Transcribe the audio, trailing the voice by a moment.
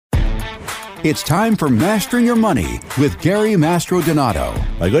It's time for Mastering Your Money with Gary Mastrodonato.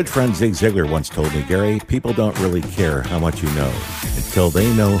 My good friend Zig Ziglar once told me, Gary, people don't really care how much you know until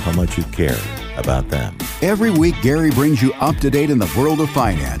they know how much you care about them. Every week, Gary brings you up to date in the world of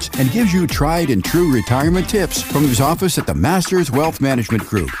finance and gives you tried and true retirement tips from his office at the Masters Wealth Management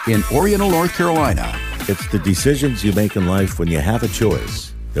Group in Oriental, North Carolina. It's the decisions you make in life when you have a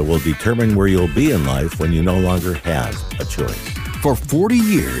choice that will determine where you'll be in life when you no longer have a choice. For 40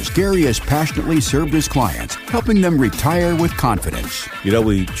 years, Gary has passionately served his clients, helping them retire with confidence. You know,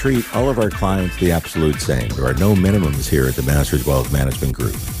 we treat all of our clients the absolute same. There are no minimums here at the Masters Wealth Management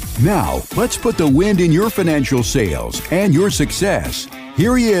Group. Now, let's put the wind in your financial sails and your success.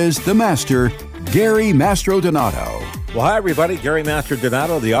 Here he is, the master, Gary Mastrodonato. Well, hi, everybody. Gary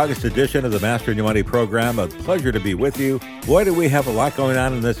Mastrodonato, the August edition of the Mastering Your Money program. A pleasure to be with you. Boy, do we have a lot going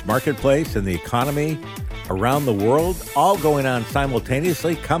on in this marketplace and the economy around the world, all going on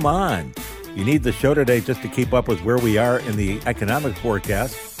simultaneously. Come on. You need the show today just to keep up with where we are in the economic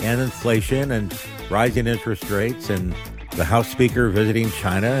forecast and inflation and rising interest rates and the House Speaker visiting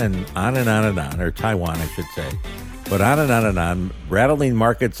China and on and on and on, or Taiwan, I should say. But on and on and on, rattling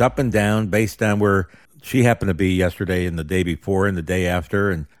markets up and down based on where she happened to be yesterday and the day before and the day after.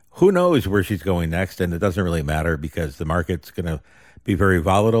 And who knows where she's going next. And it doesn't really matter because the market's going to be very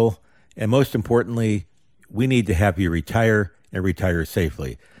volatile. And most importantly, we need to have you retire and retire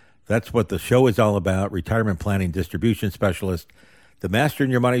safely. That's what the show is all about. Retirement Planning Distribution Specialist, the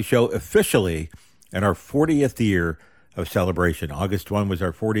Mastering Your Money show, officially in our 40th year of celebration. August 1 was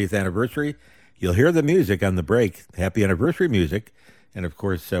our 40th anniversary. You'll hear the music on the break, happy anniversary music. And of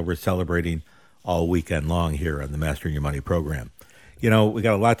course, we're celebrating all weekend long here on the Mastering Your Money program. You know, we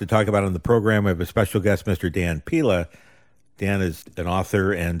got a lot to talk about on the program. We have a special guest, Mr. Dan Pilla. Dan is an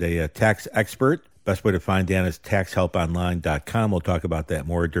author and a tax expert. Best way to find Dan is taxhelponline.com. We'll talk about that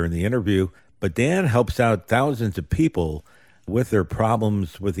more during the interview. But Dan helps out thousands of people with their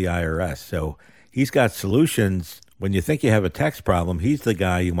problems with the IRS. So he's got solutions. When you think you have a tax problem, he's the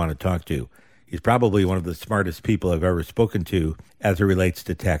guy you want to talk to. He's probably one of the smartest people I've ever spoken to as it relates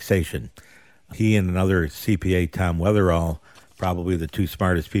to taxation. He and another CPA, Tom Weatherall, probably the two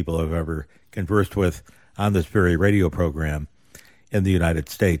smartest people I've ever conversed with on this very radio program in the United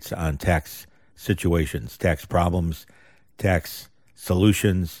States on tax situations, tax problems, tax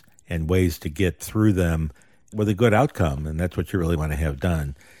solutions, and ways to get through them with a good outcome. And that's what you really want to have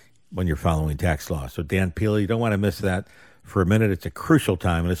done when you're following tax law. So Dan Pilla, you don't want to miss that for a minute. It's a crucial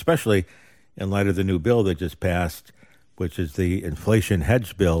time, and especially in light of the new bill that just passed, which is the inflation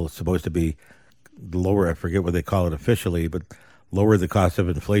hedge bill. It's supposed to be lower, I forget what they call it officially, but lower the cost of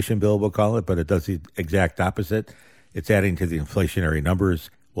inflation bill, we'll call it, but it does the exact opposite. It's adding to the inflationary numbers.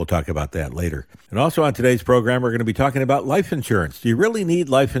 We'll talk about that later. And also on today's program, we're going to be talking about life insurance. Do you really need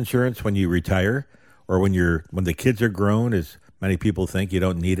life insurance when you retire or when the kids are grown, as many people think you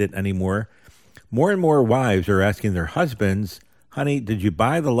don't need it anymore? More and more wives are asking their husbands, honey, did you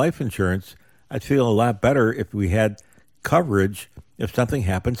buy the life insurance? I'd feel a lot better if we had coverage if something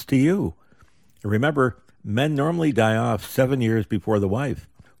happens to you. And remember, men normally die off 7 years before the wife.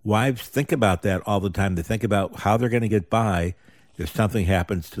 Wives think about that all the time. They think about how they're going to get by if something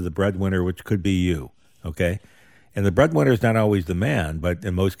happens to the breadwinner, which could be you, okay? And the breadwinner is not always the man, but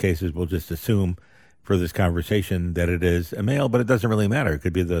in most cases we'll just assume for this conversation that it is a male, but it doesn't really matter. It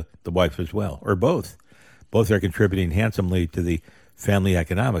could be the wife as well, or both. Both are contributing handsomely to the family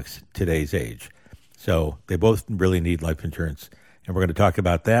economics today's age. So they both really need life insurance. And we're going to talk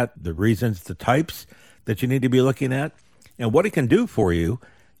about that, the reasons, the types that you need to be looking at, and what it can do for you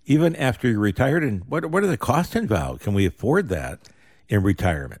even after you're retired, and what are the costs involved? Can we afford that in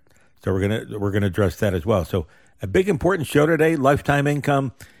retirement? So we're gonna address that as well. So a big important show today: lifetime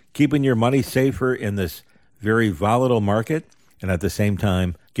income, keeping your money safer in this very volatile market, and at the same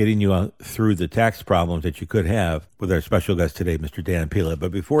time getting you through the tax problems that you could have with our special guest today, Mr. Dan Pilla.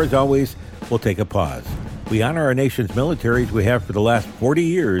 But before, as always, we'll take a pause. We honor our nation's militaries. We have for the last 40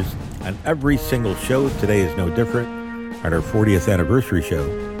 years on every single show. Today is no different, on our 40th anniversary show.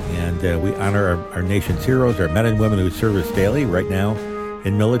 And we honor our nation's heroes, our men and women who serve us daily right now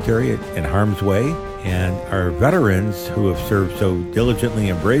in military in harm's way, and our veterans who have served so diligently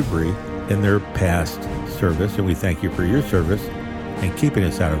and bravery in their past service. And we thank you for your service and keeping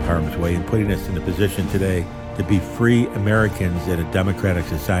us out of harm's way and putting us in a position today to be free Americans in a democratic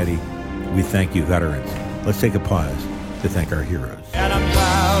society. We thank you, veterans. Let's take a pause to thank our heroes. And I'm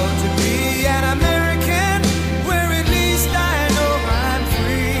proud to be an American, where at least I know I'm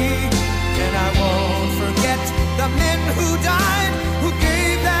free. And I won't forget the men who died, who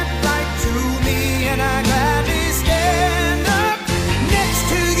gave that right to me. And I gladly stand up next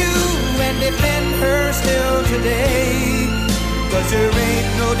to you and defend today, 'cause there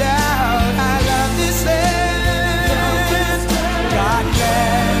ain't no doubt I love this land. God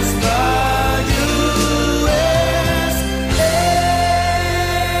bless the USA.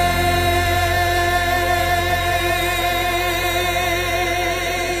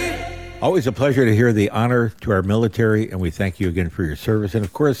 Always a pleasure to hear the honor to our military, and we thank you again for your service. And,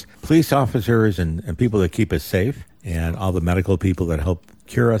 of course, police officers and people that keep us safe, and all the medical people that help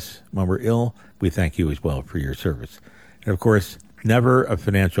cure us when we're ill, we thank you as well for your service. And, of course, never a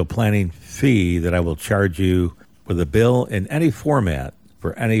financial planning fee that I will charge you with a bill in any format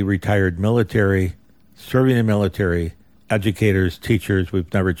for any retired military, serving in military, educators, teachers.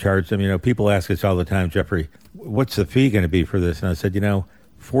 We've never charged them. You know, people ask us all the time, Jeffrey, what's the fee going to be for this? And I said,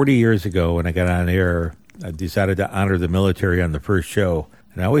 40 years ago when I got on air, I decided to honor the military on the first show.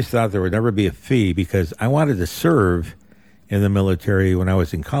 And I always thought there would never be a fee because I wanted to serve in the military when I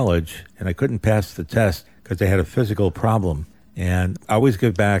was in college, and I couldn't pass the test because I had a physical problem. And I always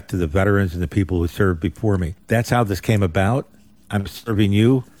give back to the veterans and the people who served before me. That's how this came about. I'm serving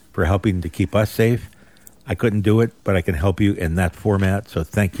you for helping to keep us safe. I couldn't do it, but I can help you in that format. So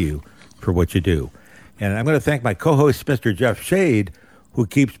thank you for what you do. And I'm going to thank my co-host, Mr. Jeff Shade, who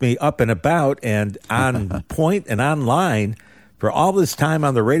keeps me up and about and on point and online for all this time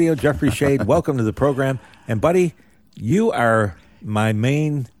on the radio. Jeffrey Shade, welcome to the program. And, buddy, you are my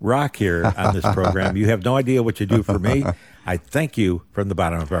main rock here on this program. You have no idea what you do for me. I thank you from the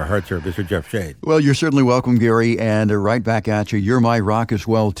bottom of our hearts, sir, Mr. Jeff Shade. Well, you're certainly welcome, Gary, and right back at you. You're my rock as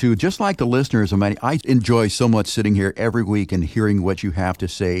well, too. Just like the listeners, I enjoy so much sitting here every week and hearing what you have to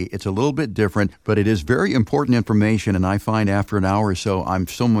say. It's a little bit different, but it is very important information, and I find after an hour or so, I'm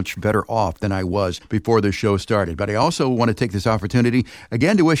so much better off than I was before the show started. But I also want to take this opportunity,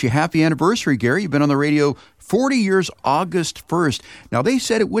 again, to wish you a happy anniversary, Gary. You've been on the radio 40 years, August 1st. Now, they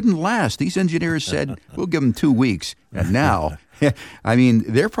said it wouldn't last. These engineers said, we'll give them 2 weeks. And now,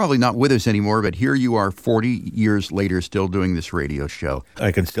 they're probably not with us anymore, but here you are 40 years later still doing this radio show.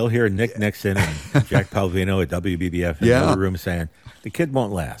 I can still hear Nick Nixon and Jack Palvino at WBBF in the other room saying, the kid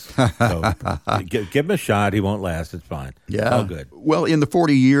won't last. So give him a shot. He won't last. It's fine. Yeah. It's all good. Well, in the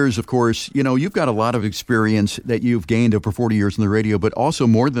 40 years, of course, you've got a lot of experience that you've gained over 40 years in the radio, but also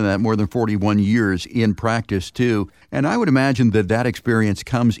more than that, more than 41 years in practice, too. And I would imagine that experience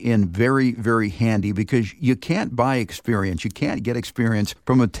comes in very, very handy because you can't buy experience. You can't get experience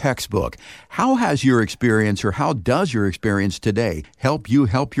from a textbook. How has your experience, or how does your experience today help you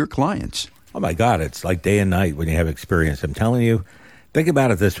help your clients? Oh, my God. It's like day and night when you have experience. I'm telling you. Think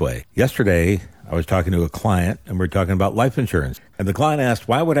about it this way. Yesterday, I was talking to a client, and we were talking about life insurance. And the client asked,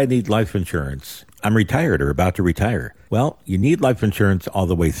 why would I need life insurance? I'm retired or about to retire. Well, you need life insurance all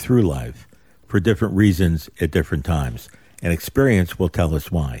the way through life for different reasons at different times. And experience will tell us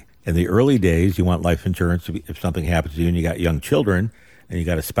why. In the early days, you want life insurance if something happens to you and you got young children and you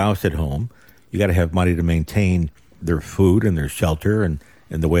got a spouse at home. You got to have money to maintain their food and their shelter and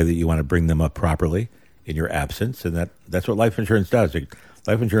the way that you want to bring them up properly in your absence, and that's what life insurance does.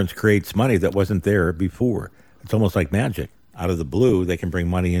 Life insurance creates money that wasn't there before. It's almost like magic. Out of the blue, they can bring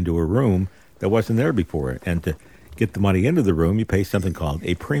money into a room that wasn't there before. And to get the money into the room, you pay something called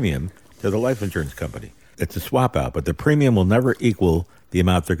a premium to the life insurance company. It's a swap out, but the premium will never equal the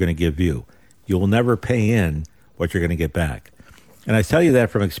amount they're going to give you. You will never pay in what you're going to get back. And I tell you that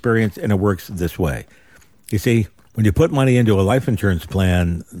from experience, and it works this way. You see, when you put money into a life insurance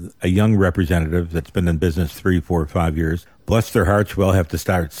plan, a young representative that's been in business 3, 4, 5 years, bless their hearts, will have to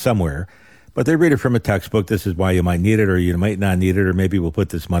start somewhere. But they read it from a textbook. This is why you might need it, or you might not need it, or maybe we'll put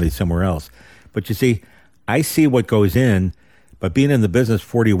this money somewhere else. But you see, I see what goes in, but being in the business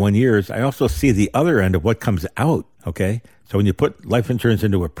 41 years, I also see the other end of what comes out, okay? So when you put life insurance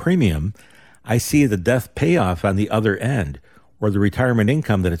into a premium, I see the death payoff on the other end, or the retirement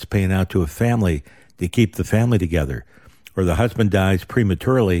income that it's paying out to a family to keep the family together, or the husband dies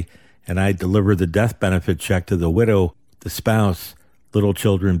prematurely and I deliver the death benefit check to the widow, the spouse, little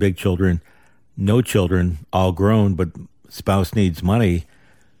children, big children, no children, all grown, but spouse needs money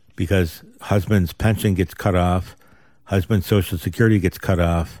because husband's pension gets cut off, husband's Social Security gets cut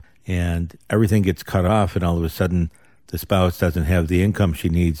off, and everything gets cut off, and all of a sudden the spouse doesn't have the income she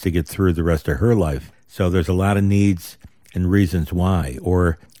needs to get through the rest of her life. So there's a lot of needs and reasons why.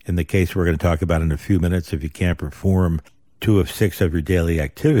 Or in the case we're going to talk about in a few minutes, if you can't perform 2 of 6 of your daily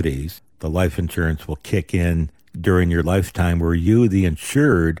activities, the life insurance will kick in during your lifetime where you, the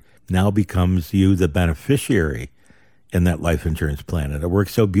insured, now becomes you, the beneficiary in that life insurance plan. And it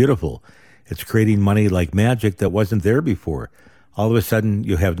works so beautiful. It's creating money like magic that wasn't there before. All of a sudden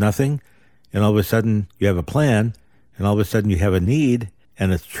you have nothing, and all of a sudden you have a plan, and all of a sudden you have a need,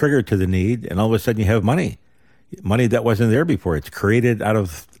 and it's triggered to the need, and all of a sudden you have money. money that wasn't there before. It's created out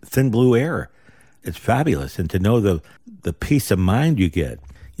of thin blue air. It's fabulous. And to know the peace of mind you get.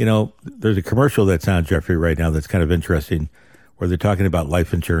 You know, there's a commercial that's on, Jeffrey, right now that's kind of interesting, where they're talking about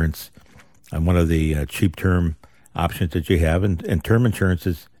life insurance and one of the cheap term options that you have. And term insurance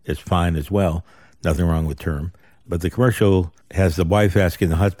is fine as well. Nothing wrong with term. But the commercial has the wife asking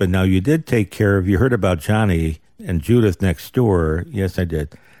the husband, now you did take care of, you heard about Johnny and Judith next door. Yes, I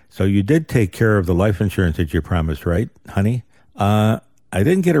did. So you did take care of the life insurance that you promised, right, honey? I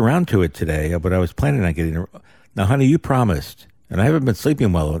didn't get around to it today, but I was planning on getting it. Now, honey, you promised, and I haven't been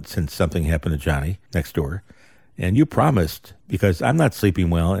sleeping well since something happened to Johnny next door. And you promised, because I'm not sleeping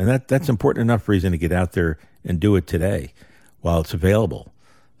well, and that's important enough reason to get out there and do it today while it's available.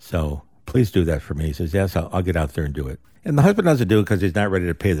 So please do that for me. He says, yes, I'll get out there and do it. And the husband doesn't do it because he's not ready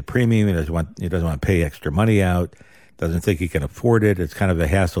to pay the premium. He doesn't want to pay extra money out. Doesn't think he can afford it. It's kind of a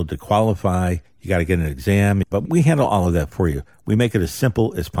hassle to qualify. You got to get an exam. But we handle all of that for you. We make it as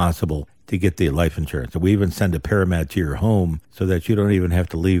simple as possible to get the life insurance. And we even send a paramed to your home so that you don't even have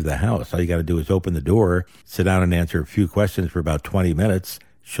to leave the house. All you got to do is open the door, sit down and answer a few questions for about 20 minutes.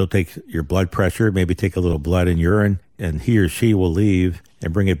 She'll take your blood pressure, maybe take a little blood and urine, and he or she will leave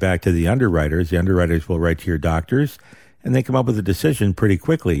and bring it back to the underwriters. The underwriters will write to your doctors, and they come up with a decision pretty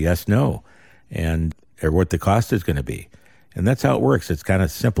quickly, yes, no, or what the cost is going to be. And that's how it works. It's kind of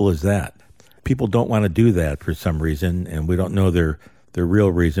simple as that. People don't want to do that for some reason, and we don't know their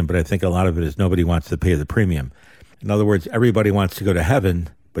real reason, but I think a lot of it is nobody wants to pay the premium. In other words, everybody wants to go to heaven,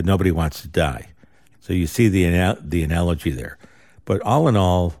 but nobody wants to die. So you see the analogy there. But all in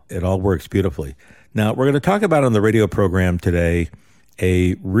all, it all works beautifully. Now, we're going to talk about on the radio program today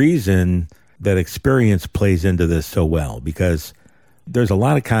a reason that experience plays into this so well, because there's a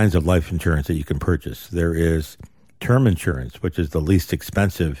lot of kinds of life insurance that you can purchase. There is term insurance, which is the least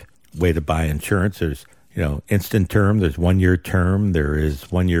expensive way to buy insurance. There's, instant term. There's 1 year term. There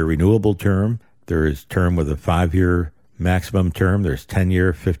is 1 year renewable term. There is term with a 5-year maximum term. There's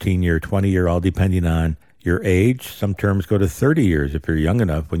 10-year, 15-year, 20-year, all depending on your age. Some terms go to 30 years if you're young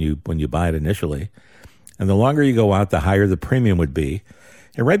enough when you buy it initially. And the longer you go out, the higher the premium would be.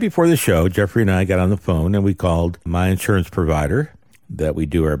 And right before the show, Jeffrey and I got on the phone and we called my insurance provider that we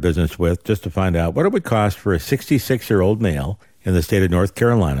do our business with just to find out what it would cost for a 66-year-old male in the state of North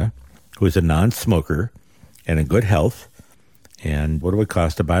Carolina who is a non-smoker and in good health, and what it would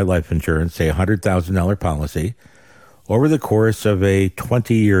cost to buy life insurance, say a $100,000 policy, over the course of a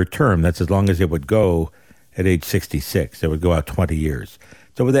 20-year term. That's as long as it would go at age 66. It would go out 20 years.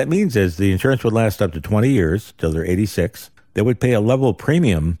 So what that means is the insurance would last up to 20 years till they're 86. They would pay a level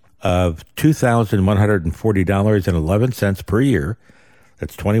premium of $2,140.11 per year.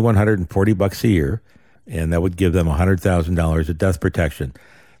 That's $2,140 a year, and that would give them $100,000 of death protection.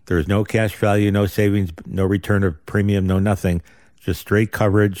 There's no cash value, no savings, no return of premium, no nothing, just straight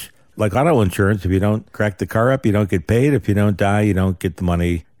coverage. Like auto insurance, if you don't crack the car up, you don't get paid. If you don't die, you don't get the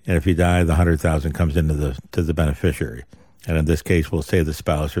money. And if you die, the $100,000 comes into the beneficiary. And in this case, we'll say the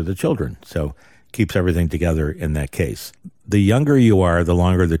spouse or the children. So keeps everything together in that case. The younger you are, the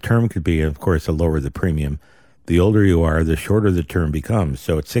longer the term could be. And of course, the lower the premium. The older you are, the shorter the term becomes.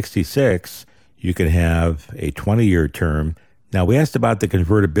 So at 66, you can have a 20-year term. Now, we asked about the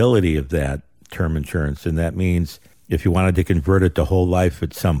convertibility of that term insurance, and that means if you wanted to convert it to whole life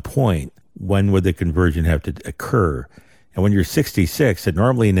at some point, when would the conversion have to occur? And when you're 66, it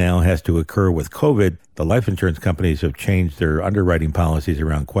normally now has to occur with COVID. The life insurance companies have changed their underwriting policies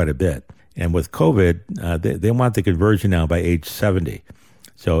around quite a bit. And with COVID, they want the conversion now by age 70.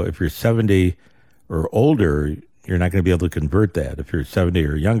 So if you're 70 or older, you're not going to be able to convert that. If you're 70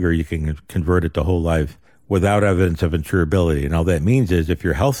 or younger, you can convert it to whole life without evidence of insurability. And all that means is if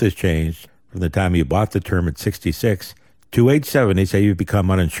your health has changed from the time you bought the term at 66 to age 70, say you've become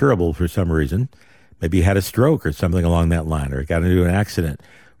uninsurable for some reason, maybe you had a stroke or something along that line, or got into an accident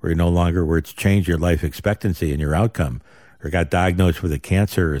where it's changed your life expectancy and your outcome, or got diagnosed with a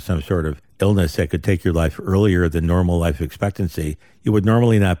cancer or some sort of illness that could take your life earlier than normal life expectancy, you would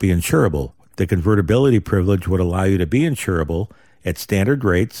normally not be insurable. The convertibility privilege would allow you to be insurable at standard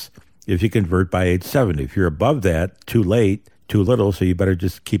rates if you convert by age 70. If you're above that, too late, too little, so you better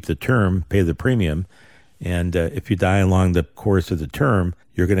just keep the term, pay the premium. And if you die along the course of the term,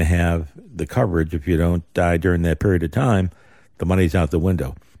 you're going to have the coverage. If you don't die during that period of time, the money's out the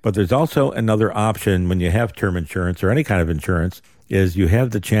window. But there's also another option when you have term insurance or any kind of insurance, is you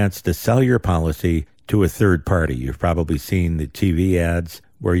have the chance to sell your policy to a third party. You've probably seen the TV ads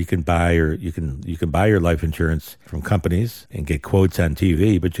where you can buy your life insurance from companies and get quotes on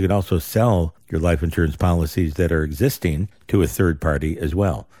TV, but you can also sell your life insurance policies that are existing to a third party as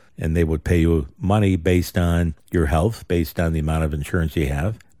well. and they would pay you money based on your health, based on the amount of insurance you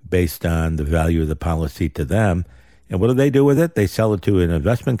have, based on the value of the policy to them. And what do they do with it? They sell it to an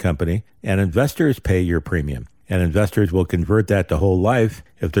investment company, and investors pay your premium. And investors will convert that to whole life.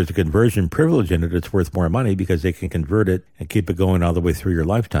 If there's a conversion privilege in it, it's worth more money because they can convert it and keep it going all the way through your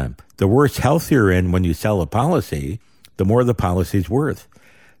lifetime. The worse health you're in when you sell a policy, the more the policy's worth.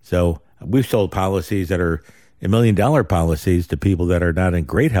 So we've sold policies that are $1 million policies to people that are not in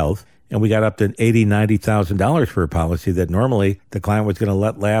great health, and we got up to $80,000, $90,000 for a policy that normally the client was going to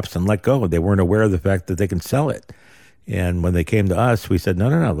let lapse and let go. They weren't aware of the fact that they can sell it. And when they came to us, we said, no,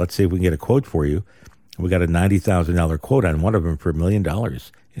 let's see if we can get a quote for you. We got a $90,000 quote on one of them for $1 million,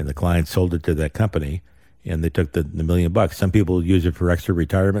 and the client sold it to that company, and they took the $1 million bucks. Some people use it for extra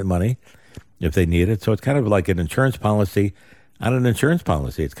retirement money if they need it. So it's kind of like an insurance policy on an insurance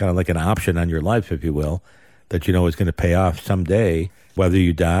policy. It's kind of like an option on your life, if you will, that you know is going to pay off someday. Whether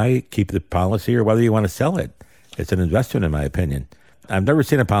you die, keep the policy, or whether you want to sell it. It's an investment, in my opinion. I've never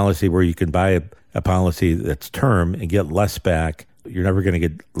seen a policy where you can buy a policy that's term and get less back. You're never going to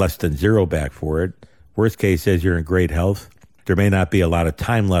get less than zero back for it. Worst case is you're in great health. There may not be a lot of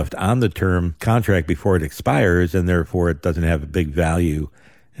time left on the term contract before it expires, and therefore it doesn't have a big value.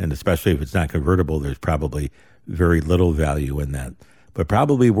 And especially if it's not convertible, there's probably very little value in that. But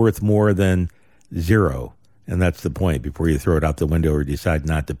probably worth more than zero. And that's the point. Before you throw it out the window or decide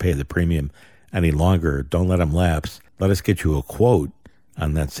not to pay the premium any longer, don't let them lapse. Let us get you a quote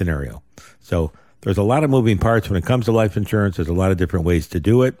on that scenario. So there's a lot of moving parts when it comes to life insurance. There's a lot of different ways to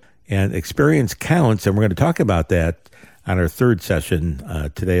do it. And experience counts, and we're going to talk about that on our third session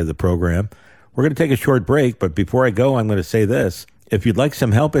today of the program. We're going to take a short break, but before I go, I'm going to say this. If you'd like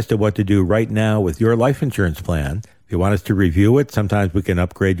some help as to what to do right now with your life insurance plan, if you want us to review it, sometimes we can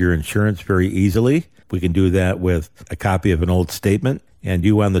upgrade your insurance very easily. We can do that with a copy of an old statement. And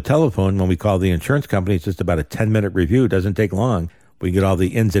you on the telephone, when we call the insurance company, it's just about a 10-minute review. It doesn't take long. We get all the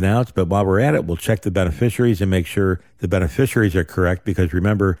ins and outs, but while we're at it, we'll check the beneficiaries and make sure the beneficiaries are correct, because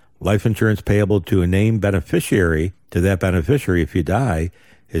remember, life insurance payable to a named beneficiary to that beneficiary if you die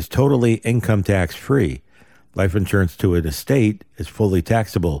is totally income tax free. Life insurance to an estate is fully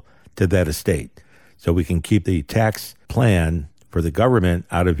taxable to that estate. So we can keep the tax plan for the government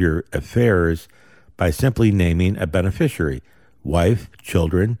out of your affairs by simply naming a beneficiary, wife,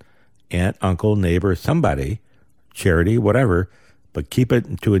 children, aunt, uncle, neighbor, somebody, charity, whatever, but keep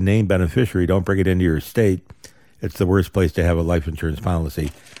it to a named beneficiary. Don't bring it into your estate. It's the worst place to have a life insurance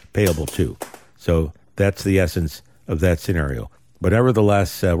policy payable to. So that's the essence of that scenario. But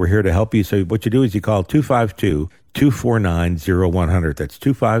nevertheless, we're here to help you. So what you do is you call 252-249-0100. That's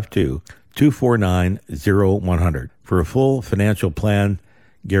 252-249-0100. For a full financial plan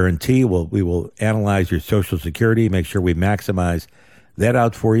guarantee, we will analyze your Social Security, make sure we maximize that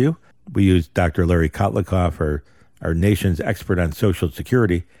out for you. We use Dr. Larry Kotlikoff, our nation's expert on Social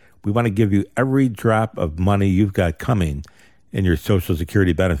Security. We want to give you every drop of money you've got coming in your Social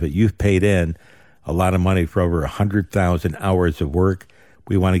Security benefit. You've paid in a lot of money for over 100,000 hours of work.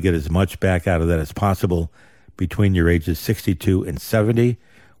 We want to get as much back out of that as possible between your ages 62 and 70.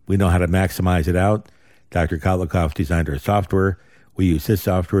 We know how to maximize it out. Dr. Kotlikoff designed our software. We use his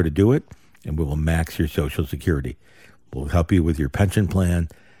software to do it, and we will max your Social Security. We'll help you with your pension plan.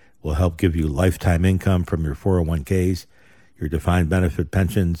 We'll help give you lifetime income from your 401ks, your defined benefit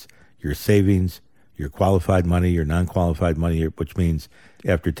pensions, your savings, your qualified money, your non-qualified money, which means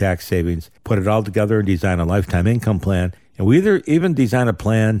after-tax savings. Put it all together and design a lifetime income plan. And we even design a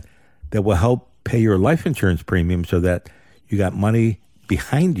plan that will help pay your life insurance premium so that you got money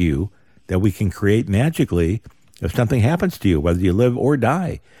behind you that we can create magically if something happens to you, whether you live or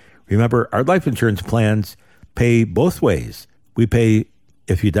die. Remember, our life insurance plans pay both ways. We pay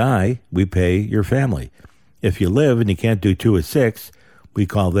if you die, we pay your family. If you live and you can't do 2 of 6, we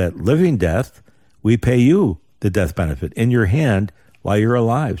call that living death. We pay you the death benefit in your hand while you're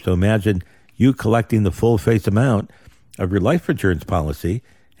alive. So imagine you collecting the full face amount of your life insurance policy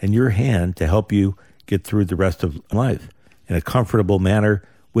in your hand to help you get through the rest of life in a comfortable manner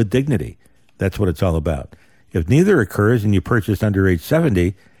with dignity. That's what it's all about. If neither occurs and you purchase under age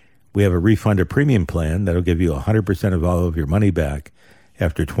 70, we have a refunded premium plan that'll give you 100% of all of your money back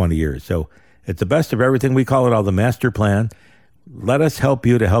after 20 years. So it's the best of everything. We call it all the master plan. Let us help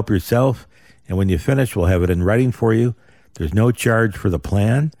you to help yourself. And when you finish, we'll have it in writing for you. There's no charge for the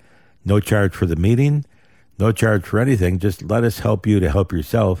plan, no charge for the meeting, no charge for anything. Just let us help you to help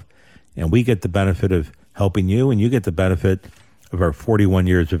yourself. And we get the benefit of helping you, and you get the benefit of our 41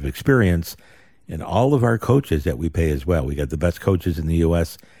 years of experience and all of our coaches that we pay as well. We got the best coaches in the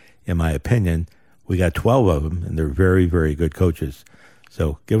U.S., in my opinion. We got 12 of them, and they're very, very good coaches.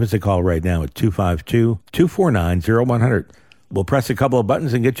 So give us a call right now at 252-249-0100. We'll press a couple of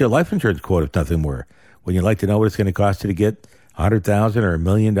buttons and get you a life insurance quote, if nothing more. When you'd like to know what it's going to cost you to get $100,000 or $1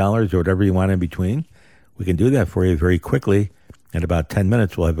 million or whatever you want in between, we can do that for you very quickly. In about 10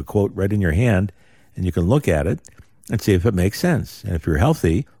 minutes, we'll have a quote right in your hand, and you can look at it and see if it makes sense. And if you're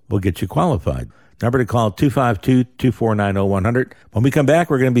healthy, we'll get you qualified. Number to call, 252-249-0100. When we come back,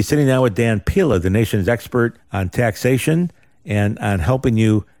 we're going to be sitting down with Dan Pilla, the nation's expert on taxation and on helping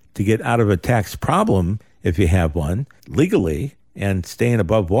you to get out of a tax problem, if you have one, legally and staying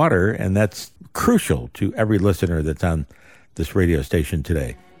above water. And that's crucial to every listener that's on this radio station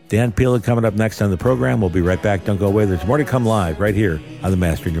today. Dan Pilla coming up next on the program. We'll be right back. Don't go away. There's more to come live right here on the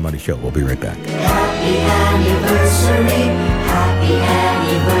Mastering Your Money Show. We'll be right back. Happy anniversary, happy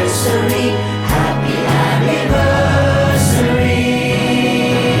anniversary, happy anniversary.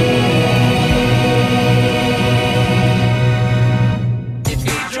 If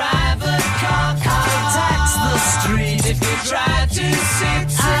you drive a car, I'll tax the street. If you try to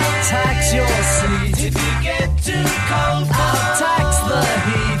sit, I'll tax your seat. If you get too cold, I'll tax the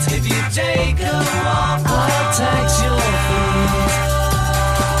heat. If you take a walk, I'll tax your food.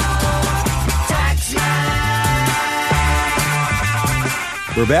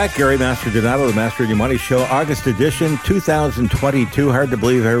 We're back. Gary Masterdonato, the Master of Your Money Show, August edition, 2022. Hard to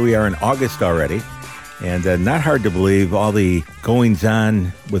believe here we are in August already. And not hard to believe all the goings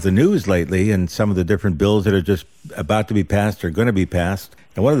on with the news lately and some of the different bills that are just about to be passed or going to be passed.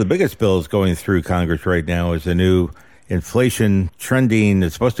 And one of the biggest bills going through Congress right now is the new inflation trending.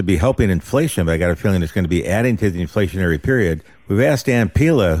 It's supposed to be helping inflation, but I got a feeling it's going to be adding to the inflationary period. We've asked Dan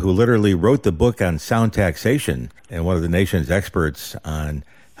Pilla, who literally wrote the book on sound taxation and one of the nation's experts on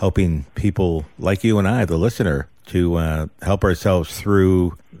helping people like you and I, the listener, to help ourselves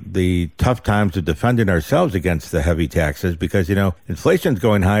through the tough times of defending ourselves against the heavy taxes because, you know, inflation's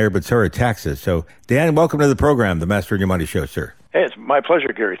going higher, but so are taxes. So, Dan, welcome to the program, the Master of Your Money Show, sir. Hey, it's my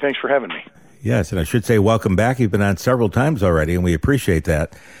pleasure, Gary. Thanks for having me. Yes, and I should say welcome back. You've been on several times already, and we appreciate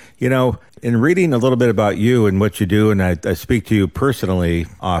that. You know, in reading a little bit about you and what you do, and I speak to you personally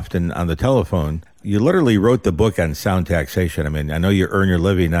often on the telephone, you literally wrote the book on sound taxation. I mean, I know you earn your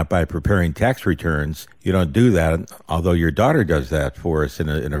living not by preparing tax returns. You don't do that, although your daughter does that for us in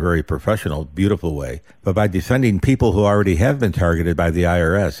a very professional, beautiful way, but by defending people who already have been targeted by the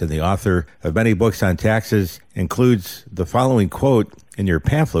IRS. And the author of many books on taxes includes the following quote in your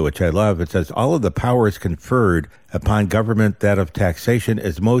pamphlet, which I love. It says, all of the powers conferred upon government that of taxation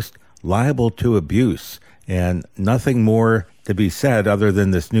is most liable to abuse. And nothing more to be said other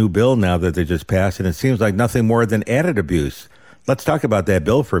than this new bill now that they just passed, and it seems like nothing more than added abuse. Let's talk about that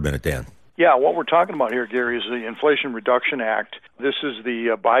bill for a minute, Dan. Yeah, what we're talking about here, Gary, is the Inflation Reduction Act. This is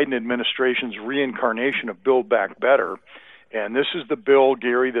the Biden administration's reincarnation of Build Back Better. And this is the bill,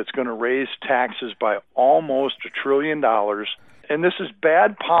 Gary, that's going to raise taxes by almost $1 trillion. And this is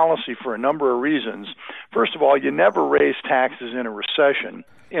bad policy for a number of reasons. First of all, you never raise taxes in a recession.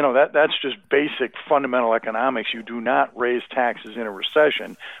 You know, that's just basic fundamental economics. You do not raise taxes in a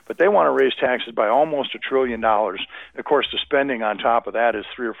recession, but they want to raise taxes by almost $1 trillion. Of course, the spending on top of that is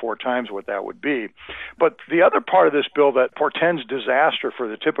 3 or 4 times what that would be. But the other part of this bill that portends disaster for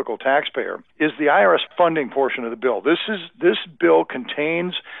the typical taxpayer is the IRS funding portion of the bill. This bill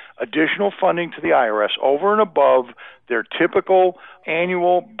contains additional funding to the IRS over and above their typical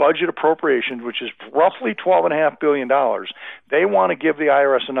annual budget appropriations, which is roughly $12.5 billion. They want to give the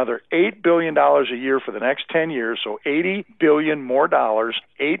IRS another $8 billion a year for the next 10 years, so $80 billion more dollars,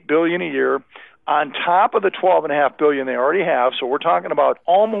 $8 billion a year, on top of the $12.5 billion they already have. So we're talking about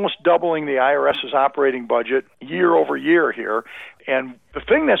almost doubling the IRS's operating budget year over year here. And the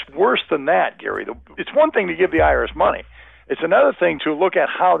thing that's worse than that, Gary, it's one thing to give the IRS money. It's another thing to look at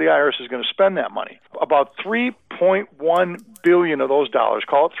how the IRS is going to spend that money. About $3.1 billion of those dollars,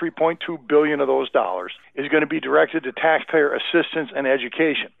 call it $3.2 billion of those dollars, is going to be directed to taxpayer assistance and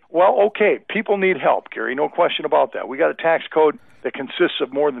education. Well, okay, people need help, Gary, no question about that. We got a tax code that consists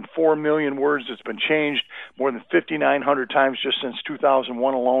of more than 4 million words that's been changed more than 5,900 times just since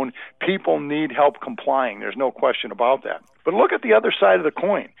 2001 alone. People need help complying. There's no question about that. But look at the other side of the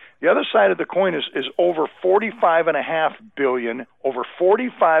coin. The other side of the coin is over $45.5 billion. Over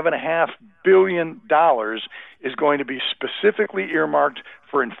 $45.5 billion is going to be specifically earmarked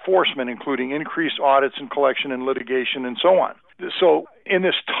for enforcement, including increased audits and collection and litigation and so on. So in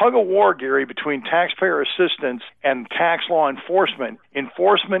this tug of war, Gary, between taxpayer assistance and tax law enforcement,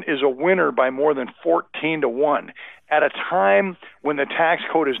 enforcement is a winner by more than 14-1. At a time when the tax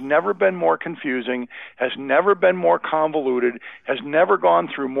code has never been more confusing, has never been more convoluted, has never gone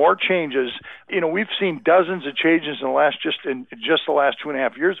through more changes. We've seen dozens of changes in the last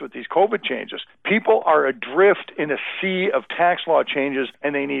 2.5 years with these COVID changes. People are adrift in a sea of tax law changes,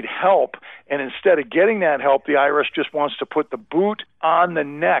 and they need help. And instead of getting that help, the IRS just wants to put the boot on the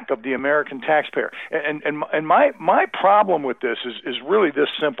neck of the American taxpayer. And my problem with this is really this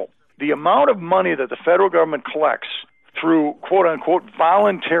simple. The amount of money that the federal government collects through quote-unquote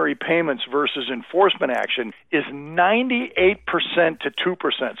voluntary payments versus enforcement action is 98% to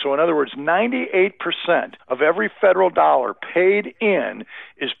 2%. So in other words, 98% of every federal dollar paid in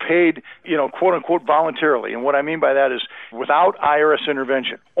is paid, quote-unquote voluntarily. And what I mean by that is without IRS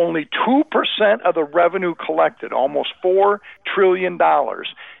intervention. Only 2% of the revenue collected, almost $4 trillion,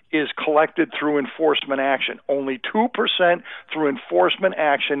 is collected through enforcement action. Only 2% through enforcement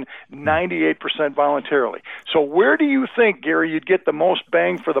action, 98% voluntarily. So where do you think, Gary, you'd get the most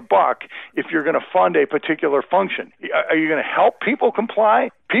bang for the buck if you're going to fund a particular function? Are you going to help people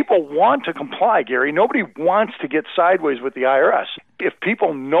comply? People want to comply, Gary. Nobody wants to get sideways with the IRS. If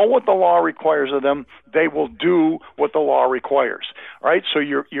people know what the law requires of them, they will do what the law requires. All right? So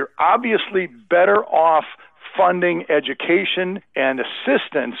you're obviously better off funding education and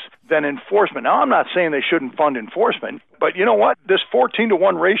assistance than enforcement. Now, I'm not saying they shouldn't fund enforcement, but you know what? This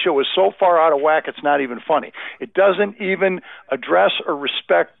 14-1 ratio is so far out of whack, it's not even funny. It doesn't even address or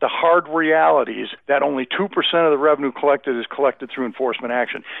respect the hard realities that only 2% of the revenue collected is collected through enforcement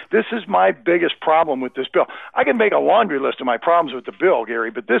action. This is my biggest problem with this bill. I can make a laundry list of my problems with the bill,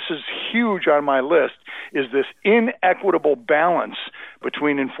 Gary, but this is huge on my list, is this inequitable balance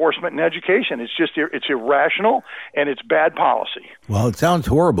between enforcement and education. It's irrational, and it's bad policy. Well, it sounds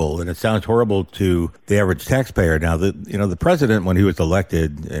horrible, and it sounds horrible to the average taxpayer. Now, the president, when he was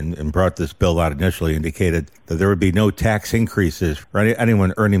elected and brought this bill out initially, indicated that there would be no tax increases for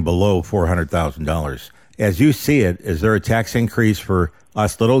anyone earning below $400,000. As you see it, is there a tax increase for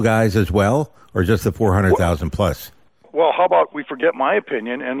us little guys as well, or just the $400,000 plus? Well, how about we forget my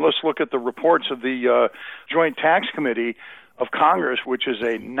opinion, and let's look at the reports of the Joint Tax Committee of Congress, which is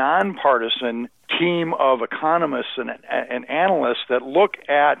a nonpartisan team of economists and analysts that look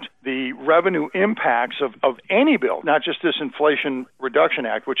at the revenue impacts of any bill, not just this Inflation Reduction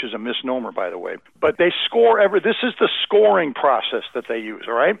Act, which is a misnomer, by the way. But they score this is the scoring process that they use,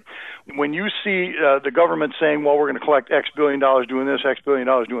 all right? When you see the government saying, well, we're going to collect X billion dollars doing this, X billion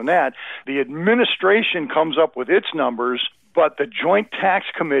dollars doing that, the administration comes up with its numbers, but the Joint Tax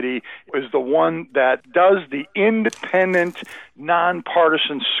Committee is the one that does the independent,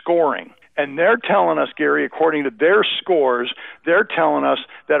 nonpartisan scoring. And they're telling us, Gary, according to their scores, they're telling us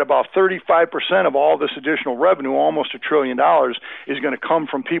that about 35% of all this additional revenue, almost $1 trillion, is going to come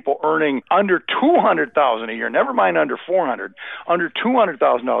from people earning under $200,000 a year. Never mind under $400,000, under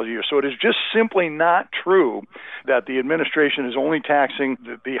 $200,000 a year. So it is just simply not true that the administration is only taxing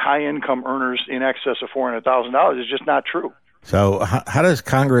the high-income earners in excess of $400,000. It's just not true. So how does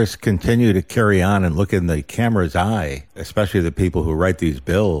Congress continue to carry on and look in the camera's eye, especially the people who write these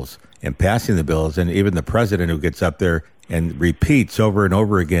bills and passing the bills, and even the president who gets up there and repeats over and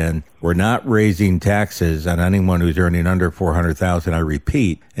over again, we're not raising taxes on anyone who's earning under $400,000, I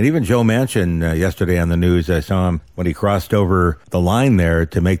repeat. And even Joe Manchin yesterday on the news, I saw him when he crossed over the line there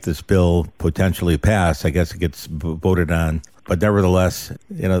to make this bill potentially pass. I guess it gets voted on. But nevertheless,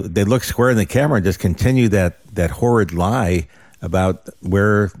 they look square in the camera and just continue that horrid lie about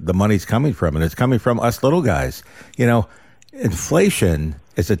where the money's coming from. And it's coming from us little guys. Inflation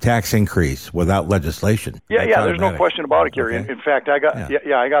is a tax increase without legislation. Yeah, there's no question about it, Gary. Okay. In fact, I got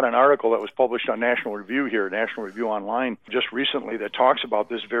an article that was published on National Review here, National Review Online, just recently that talks about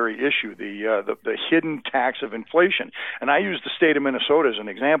this very issue, the hidden tax of inflation. And I use the state of Minnesota as an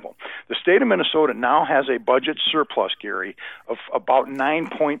example. The state of Minnesota now has a budget surplus, Gary, of about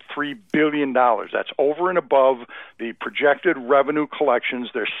 $9.3 billion. That's over and above the projected revenue collections.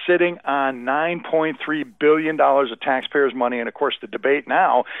 They're sitting on $9.3 billion of taxpayers' money. And, of course, the debate now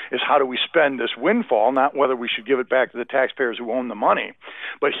is how do we spend this windfall, not whether we should give it back to the taxpayers who own the money.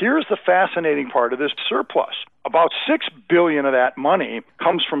 But here's the fascinating part of this surplus. About $6 billion of that money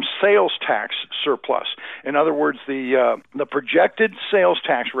comes from sales tax surplus. In other words, the projected sales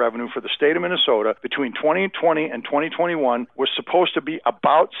tax revenue for the state of Minnesota between 2020 and 2021 was supposed to be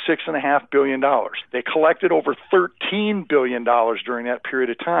about $6.5 billion. They collected over $13 billion during that period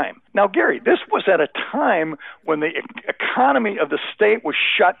of time. Now, Gary, this was at a time when the economy of the state was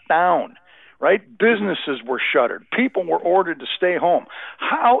shut down. right? Businesses were shuttered. People were ordered to stay home.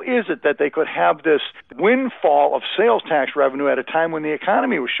 How is it that they could have this windfall of sales tax revenue at a time when the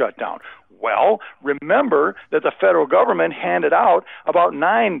economy was shut down? Well, remember that the federal government handed out about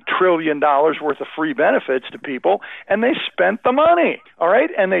 $9 trillion worth of free benefits to people, and they spent the money, all right?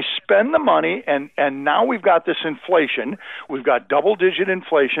 And they spend the money, and now we've got this inflation. We've got double-digit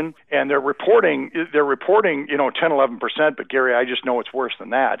inflation, and they're reporting 10, 11%, but Gary, I just know it's worse than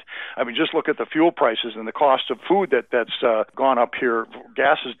that. I mean, just look at the fuel prices and the cost of food that's gone up here.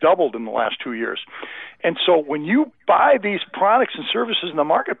 Gas has doubled in the last 2 years. And so when you buy these products and services in the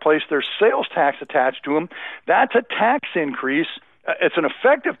marketplace, there's sales tax attached to them. That's a tax increase. It's an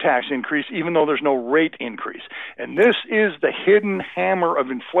effective tax increase, even though there's no rate increase. And this is the hidden hammer of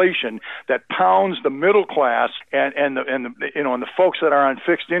inflation that pounds the middle class and the folks that are on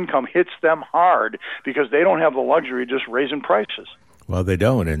fixed income, hits them hard because they don't have the luxury of just raising prices. Well, they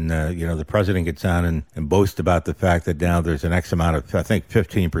don't. And, the president gets on and boasts about the fact that now there's an X amount of, I think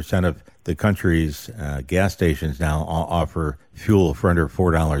 15% of the country's gas stations now offer fuel for under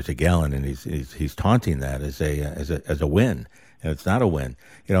 $4 a gallon. And he's taunting that as a win. And it's not a win.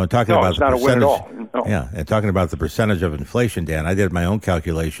 And talking about it's the not percentage, a win at all. No. Yeah, and talking about the percentage of inflation, Dan, I did my own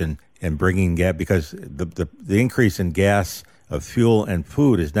calculation and bringing gas, because the increase in gas of fuel and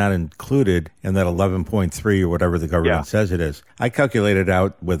food is not included in that 11.3 or whatever the government says it is. I calculated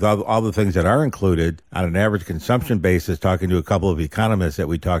out with all the things that are included on an average consumption basis, talking to a couple of economists that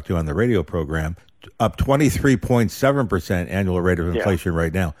we talked to on the radio program, up 23.7% annual rate of inflation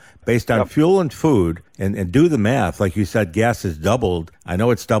right now, based on fuel and food. And do the math. Like you said, gas has doubled. I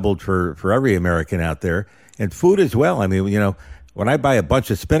know it's doubled for every American out there. And food as well. I mean, when I buy a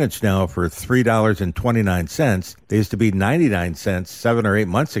bunch of spinach now for $3.29, they used to be 99 cents 7 or 8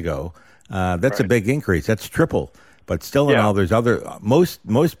 months ago. That's a big increase. That's triple. But still in all, there's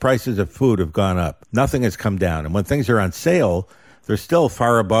most prices of food have gone up. Nothing has come down. And when things are on sale, they're still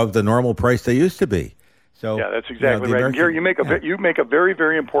far above the normal price they used to be. So, that's exactly right. And Gary, you make a very,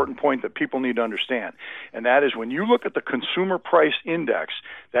 very important point that people need to understand, and that is when you look at the consumer price index,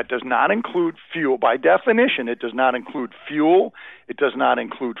 that does not include fuel. By definition, it does not include fuel, it does not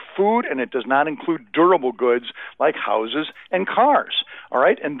include food, and it does not include durable goods like houses and cars. All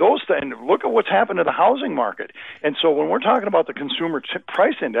right, and look at what's happened to the housing market. And so when we're talking about the consumer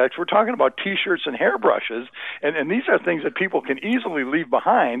price index, we're talking about T-shirts and hairbrushes, and these are things that people can easily leave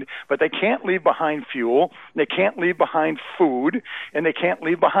behind, but they can't leave behind fuel, they can't leave behind food, and they can't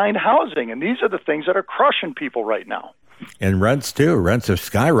leave behind housing. And these are the things that are crushing people right now. And rents, too. Rents have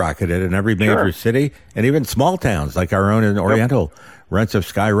skyrocketed in every major city, and even small towns like our own in Oriental. Rents have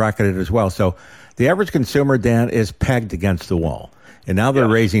skyrocketed as well. So the average consumer, Dan, is pegged against the wall. And now they're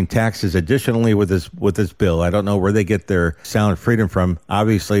raising taxes additionally with this bill. I don't know where they get their sound freedom from.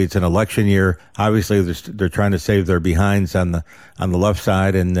 Obviously, it's an election year. Obviously, they're trying to save their behinds on the left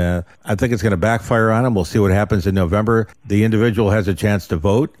side, and I think it's going to backfire on them. We'll see what happens in November. The individual has a chance to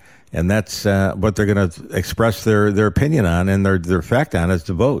vote, and that's what they're going to express their opinion on and their fact on is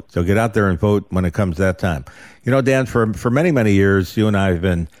to vote. So get out there and vote when it comes that time. Dan, for many, many years, you and I have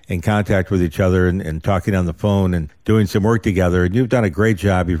been in contact with each other and talking on the phone and doing some work together. And you've done a great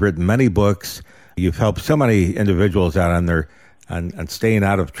job. You've written many books. You've helped so many individuals out on staying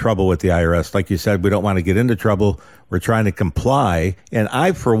out of trouble with the IRS. Like you said, we don't want to get into trouble. We're trying to comply. And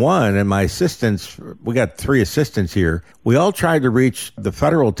I, for one, and my assistants, we got 3 assistants here. We all tried to reach the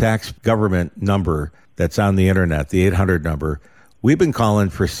federal tax government number that's on the internet, the 800 number. We've been calling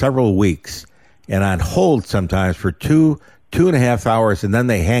for several weeks and on hold sometimes for 2.5 hours, and then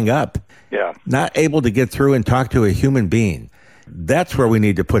they hang up. Yeah. Not able to get through and talk to a human being. That's where we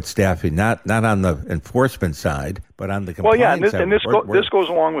need to put staffing, not on the enforcement side, but on the compliance side. And this goes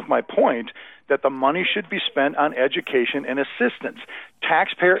along with my point that the money should be spent on education and assistance,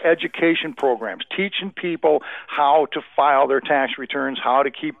 taxpayer education programs, teaching people how to file their tax returns, how to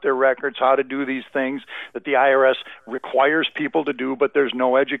keep their records, how to do these things that the IRS requires people to do, but there's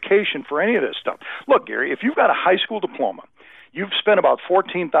no education for any of this stuff. Look, Gary, if you've got a high school diploma, you've spent about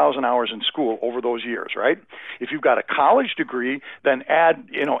 14,000 hours in school over those years, right? If you've got a college degree, then add,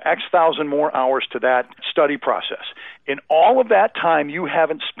 X thousand more hours to that study process. In all of that time, you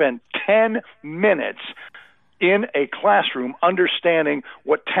haven't spent 10 minutes in a classroom understanding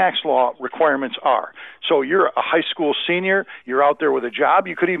what tax law requirements are. So you're a high school senior, you're out there with a job,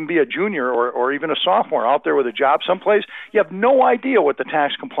 you could even be a junior or even a sophomore out there with a job someplace. You have no idea what the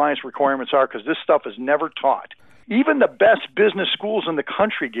tax compliance requirements are because this stuff is never taught. Even the best business schools in the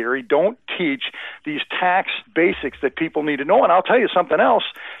country, Gary, don't teach these tax basics that people need to know. And I'll tell you something else.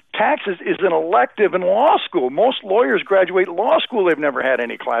 taxes is an elective in law school. Most lawyers graduate law school. They've never had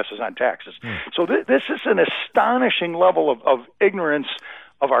any classes on taxes. So this is an astonishing level of ignorance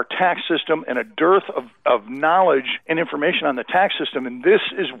of our tax system and a dearth of knowledge and information on the tax system. And this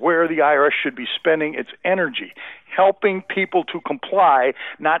is where the IRS should be spending its energy, helping people to comply,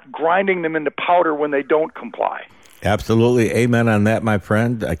 not grinding them into powder when they don't comply. Absolutely. Amen on that, my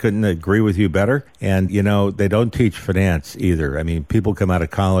friend. I couldn't agree with you better. And, they don't teach finance either. I mean, people come out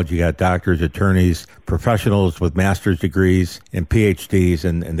of college, you got doctors, attorneys, professionals with master's degrees and PhDs,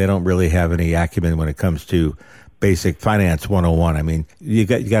 and they don't really have any acumen when it comes to basic finance 101. I mean, you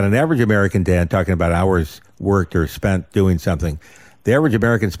got an average American, Dan, talking about hours worked or spent doing something. The average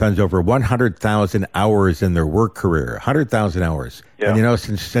American spends over 100,000 hours in their work career, 100,000 hours. Yeah. And,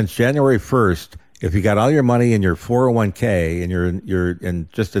 since January 1st, if you got all your money in your 401k and you're in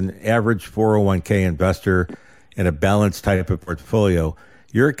just an average 401k investor in a balanced type of portfolio,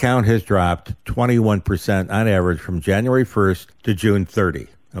 your account has dropped 21% on average from January 1st to June 30.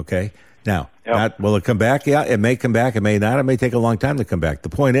 Okay? Now, will it come back? Yeah, it may come back. It may not. It may take a long time to come back. The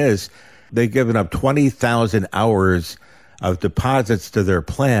point is, they've given up 20,000 hours of deposits to their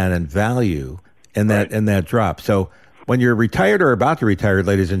plan and value in that drop. So when you're retired or about to retire,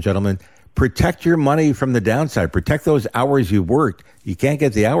 ladies and gentlemen, protect your money from the downside. Protect those hours you worked. You can't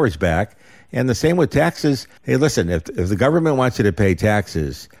get the hours back. And the same with taxes. Hey, listen, if the government wants you to pay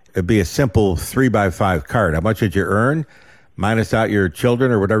taxes, it'd be a simple 3x5 card. How much did you earn? Minus out your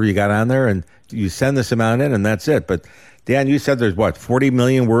children or whatever you got on there, and you send this amount in, and that's it. But, Dan, you said there's, 40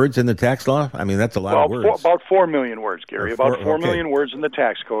 million words in the tax law? I mean, that's a lot of words. About 4 million words, Gary. About 4 million words in the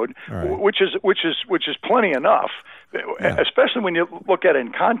tax code, right, which is plenty enough, especially when you look at it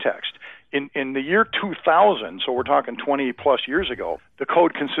in context. In the year 2000, so we're talking 20-plus years ago, the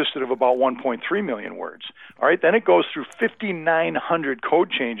code consisted of about 1.3 million words. All right, then it goes through 5,900 code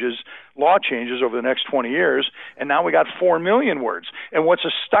changes, law changes over the next 20 years, and now we got 4 million words. And what's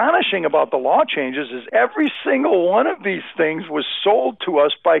astonishing about the law changes is every single one of these things was sold to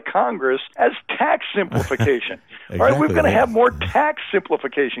us by Congress as tax simplification. Exactly. All right, we're going to have more tax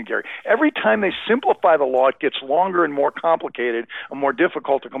simplification, Gary. Every time they simplify the law, it gets longer and more complicated and more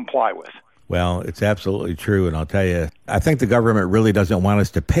difficult to comply with. Well, it's absolutely true, and I'll tell you, I think the government really doesn't want us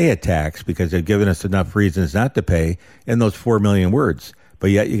to pay a tax because they've given us enough reasons not to pay in those 4 million words. But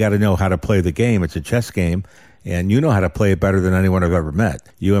yet you got to know how to play the game. It's a chess game, and you know how to play it better than anyone I've ever met.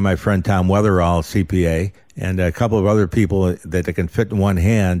 You and my friend Tom Weatherall, CPA, and a couple of other people that can fit in one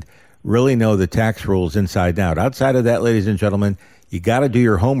hand really know the tax rules inside and out. Outside of that, ladies and gentlemen, you got to do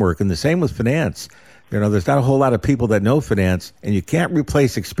your homework, and the same with finance. There's not a whole lot of people that know finance, and you can't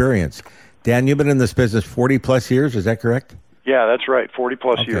replace experience. Dan, you've been in this business 40-plus years, is that correct? Yeah, that's right,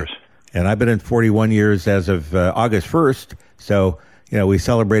 40-plus years. And I've been in 41 years as of August 1st, so, we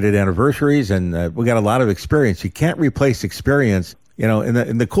celebrated anniversaries, and we got a lot of experience. You can't replace experience.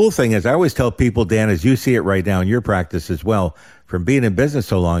 And the cool thing is, I always tell people, Dan, as you see it right now in your practice as well, from being in business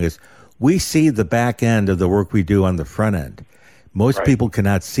so long, is we see the back end of the work we do on the front end. Most people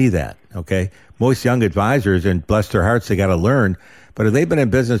cannot see that, okay? Most young advisors, and bless their hearts, they got to learn. But if they've been in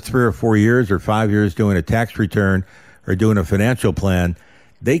business 3 or 4 years or 5 years doing a tax return or doing a financial plan,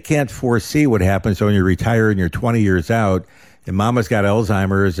 they can't foresee what happens when you retire and you're 20 years out and mama's got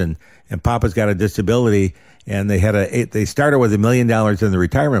Alzheimer's and papa's got a disability, and they started with $1 million in the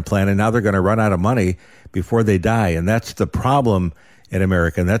retirement plan, and now they're going to run out of money before they die. And that's the problem in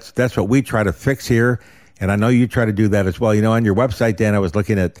America. And that's what we try to fix here. And I know you try to do that as well. On your website, Dan, I was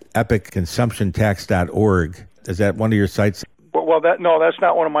looking at epicconsumptiontax.org. Is that one of your sites? Well, that's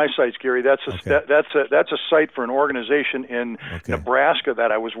not one of my sites, Gary. That's a site for an organization in Nebraska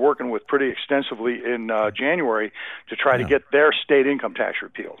that I was working with pretty extensively in January to try to get their state income tax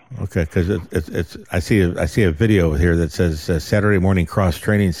repealed. Okay, because I see a video here that says Saturday Morning Cross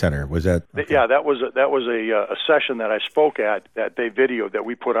Training Center. Was that? Okay. Yeah, that was a session that I spoke at that they videoed that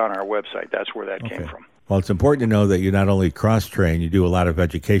we put on our website. That's where that came from. Well, it's important to know that you not only cross-train, you do a lot of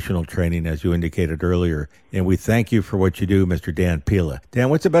educational training, as you indicated earlier. And we thank you for what you do, Mr. Dan Pilla. Dan,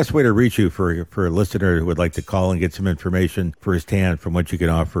 what's the best way to reach you for a listener who would like to call and get some information firsthand from what you can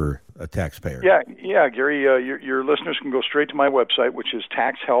offer a taxpayer? Yeah, Gary, your listeners can go straight to my website, which is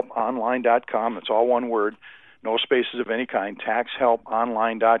taxhelponline.com. It's all one word. No spaces of any kind,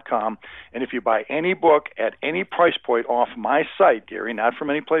 taxhelponline.com. And if you buy any book at any price point off my site, Gary, not from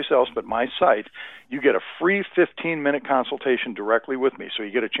any place else, but my site, you get a free 15-minute consultation directly with me. So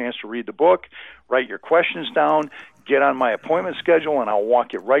you get a chance to read the book, write your questions down, get on my appointment schedule, and I'll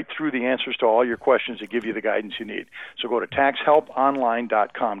walk you right through the answers to all your questions to give you the guidance you need. So go to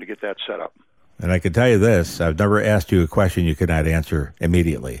taxhelponline.com to get that set up. And I can tell you this, I've never asked you a question you could not answer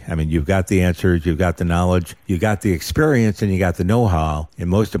immediately. I mean, you've got the answers, you've got the knowledge, you've got the experience, and you got the know-how. And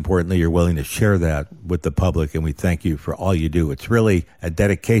most importantly, you're willing to share that with the public. And we thank you for all you do. It's really a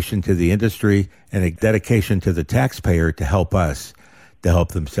dedication to the industry and a dedication to the taxpayer to help us to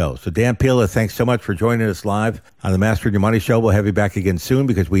help themselves. So Dan Pilla, thanks so much for joining us live on the Mastering Your Money Show. We'll have you back again soon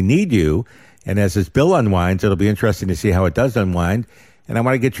because we need you. And as this bill unwinds, it'll be interesting to see how it does unwind. And I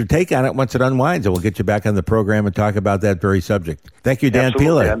want to get your take on it once it unwinds, and we'll get you back on the program and talk about that very subject. Thank you, Dan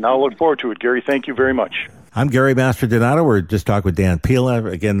Pilla. And I'll look forward to it, Gary. Thank you very much. I'm Gary Mastrodonato. We're just talking with Dan Pilla.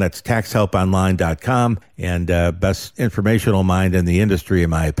 Again, that's taxhelponline.com, and best informational mind in the industry, in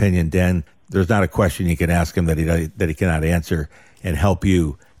my opinion. Dan, there's not a question you can ask him that he cannot answer and help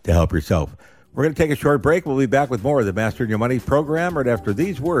you to help yourself. We're going to take a short break. We'll be back with more of the Mastering Your Money program right after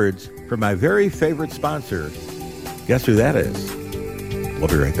these words from my very favorite sponsor. Guess who that is? We'll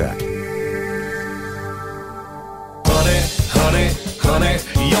be right back. Honey, honey, honey,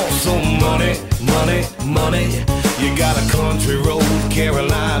 you're so money. You got a country road,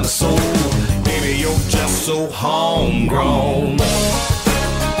 Carolina soul. Baby, you're just so homegrown.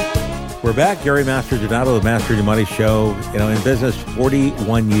 We're back. Gary Mastrodonato, the Mastering Your Money Show. You know, in business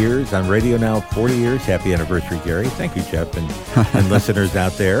 41 years. On radio now 40 years. Happy anniversary, Gary. Thank you, Jeff, and listeners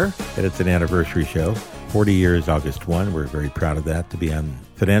out there. And it's an anniversary show. 40 years, August 1. We're very proud of that, to be on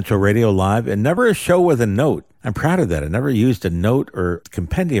Financial Radio Live. And never a show with a note. I'm proud of that. I never used a note or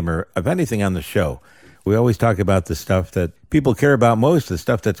compendium or of anything on the show. We always talk about the stuff that people care about most, the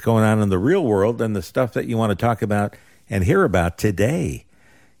stuff that's going on in the real world, and the stuff that you want to talk about and hear about today.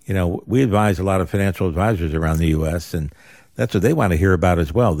 You know, we advise a lot of financial advisors around the U.S., and that's what they want to hear about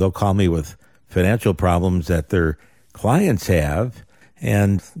as well. They'll call me with financial problems that their clients have,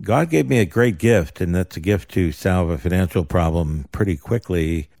 and God gave me a great gift, and that's a gift to solve a financial problem pretty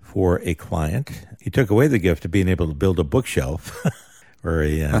quickly for a client. He took away the gift of being able to build a bookshelf or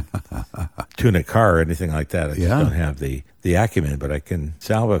tune a car or anything like that. I just don't have the acumen, but I can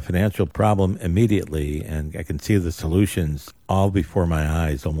solve a financial problem immediately, and I can see the solutions all before my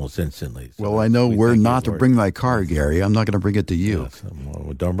eyes almost instantly. So well, I know where not to bring my car, Gary. I'm not going to bring it to you. Yes,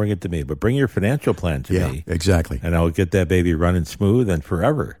 well, don't bring it to me, but bring your financial plan to me. Yeah, exactly. And I'll get that baby running smooth and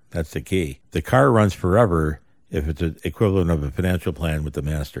forever. That's the key. The car runs forever if it's an equivalent of a financial plan with the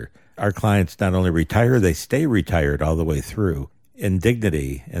master. Our clients not only retire, they stay retired all the way through in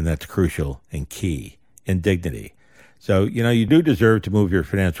dignity, and that's crucial and key, in dignity. So, you know, you do deserve to move your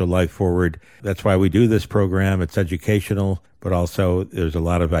financial life forward. That's why we do this program. It's educational, but also there's a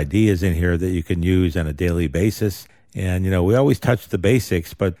lot of ideas in here that you can use on a daily basis. And, you know, we always touch the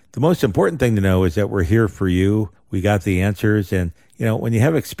basics, but the most important thing to know is that we're here for you. We got the answers. And, you know, when you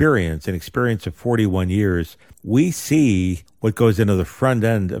have experience, an experience of 41 years, we see what goes into the front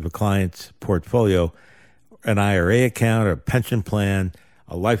end of a client's portfolio, an IRA account, a pension plan,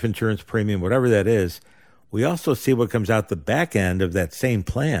 a life insurance premium, whatever that is. We also see what comes out the back end of that same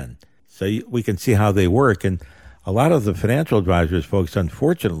plan. So we can see how they work. And a lot of the financial advisors, folks,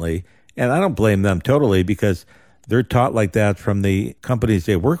 unfortunately, and I don't blame them totally because they're taught like that from the companies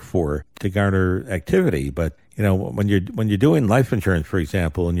they work for to garner activity. But, you know, when you're doing life insurance, for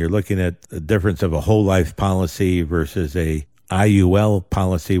example, and you're looking at the difference of a whole life policy versus a IUL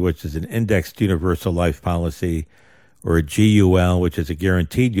policy, which is an indexed universal life policy, or a GUL, which is a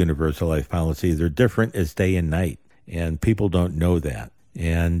guaranteed universal life policy, they're different as day and night. And people don't know that.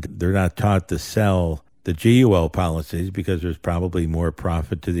 And they're not taught to sell the GUL policies because there's probably more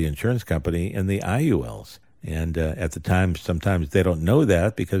profit to the insurance company in the IULs. And at the time, sometimes they don't know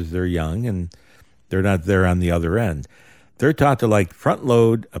that because they're young and they're not there on the other end. They're taught to like front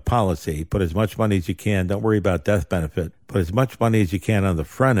load a policy, put as much money as you can, don't worry about death benefit, put as much money as you can on the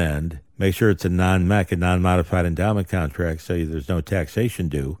front end, make sure it's a non-MEC, a non-modified endowment contract, so there's no taxation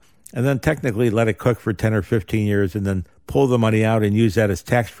due, and then technically let it cook for 10 or 15 years and then pull the money out and use that as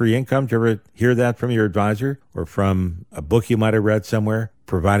tax-free income. Did you ever hear that from your advisor or from a book you might have read somewhere,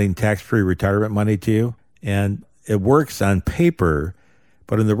 providing tax-free retirement money to you? And it works on paper,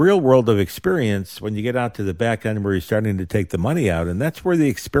 but in the real world of experience, when you get out to the back end where you're starting to take the money out, and that's where the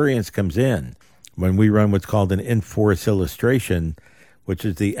experience comes in. When we run what's called an in-force illustration, which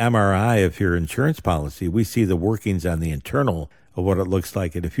is the MRI of your insurance policy, we see the workings on the internal of what it looks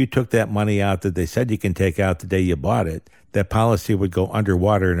like. And if you took that money out that they said you can take out the day you bought it, that policy would go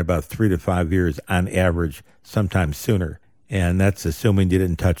underwater in about 3 to 5 years on average, sometimes sooner. And that's assuming you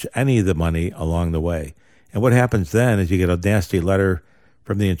didn't touch any of the money along the way. And what happens then is you get a nasty letter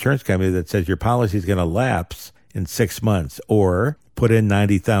from the insurance company that says your policy is going to lapse in 6 months, or put in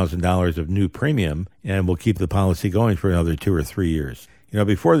 $90,000 of new premium and we'll keep the policy going for another 2 or 3 years. You know,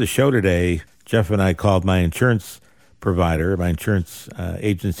 before the show today, Jeff and I called my insurance provider, my insurance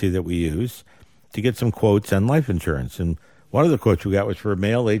agency that we use, to get some quotes on life insurance. And one of the quotes we got was for a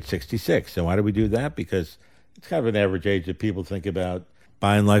male age 66. And why do we do that? Because it's kind of an average age that people think about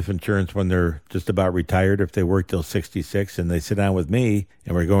buying life insurance when they're just about retired, if they work till 66, and they sit down with me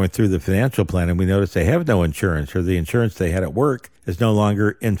and we're going through the financial plan and we notice they have no insurance, or the insurance they had at work is no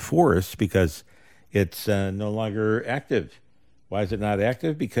longer in force because it's no longer active. Why is it not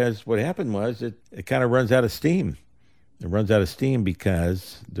active? Because what happened was it kind of runs out of steam. It runs out of steam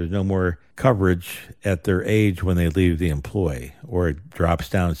because there's no more coverage at their age when they leave the employ, or it drops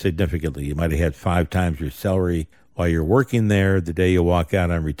down significantly. You might have had 5 times your salary while you're working there. The day you walk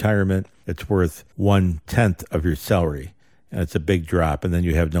out on retirement, it's worth 1/10 of your salary. And it's a big drop. And then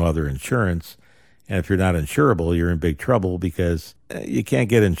you have no other insurance. And if you're not insurable, you're in big trouble because you can't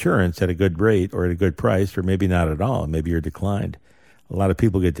get insurance at a good rate or at a good price, or maybe not at all. Maybe you're declined. A lot of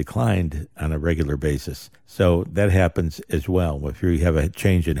people get declined on a regular basis. So that happens as well. If you have a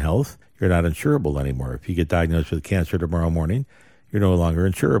change in health, you're not insurable anymore. If you get diagnosed with cancer tomorrow morning, you're no longer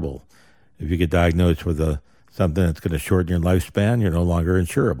insurable. If you get diagnosed with something that's going to shorten your lifespan, you're no longer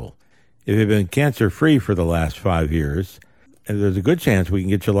insurable. If you've been cancer-free for the last 5 years, and there's a good chance we can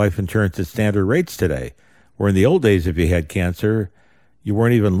get your life insurance at standard rates today. Where in the old days, if you had cancer, you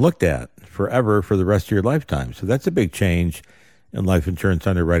weren't even looked at forever for the rest of your lifetime. So that's a big change in life insurance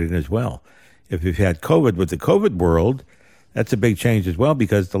underwriting as well. If you've had COVID with the COVID world, that's a big change as well,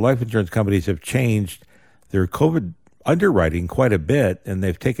 because the life insurance companies have changed their COVID underwriting quite a bit, and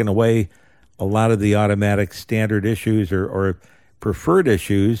they've taken away a lot of the automatic standard issues or preferred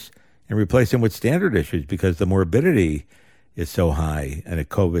issues and replaced them with standard issues because the morbidity is so high in a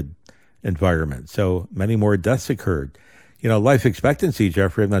COVID environment. So many more deaths occurred. You know, life expectancy,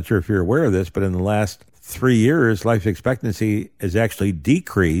 Jeffrey, I'm not sure if you're aware of this, but in the last 3 years, life expectancy has actually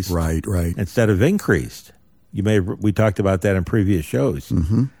decreased, right, instead of increased. We talked about that in previous shows.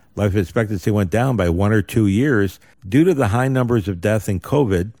 Mm-hmm. Life expectancy went down by 1 or 2 years due to the high numbers of death in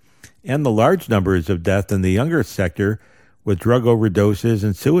COVID and the large numbers of death in the younger sector with drug overdoses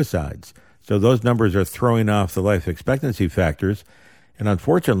and suicides. So those numbers are throwing off the life expectancy factors, and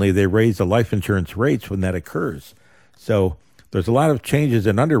unfortunately, they raise the life insurance rates when that occurs. So there's a lot of changes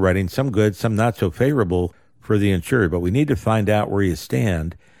in underwriting, some good, some not so favorable for the insured, but we need to find out where you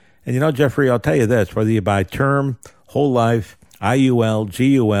stand. And you know, Jeffrey, I'll tell you this, whether you buy term, whole life, IUL,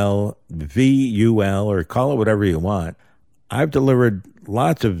 GUL, VUL, or call it whatever you want, I've delivered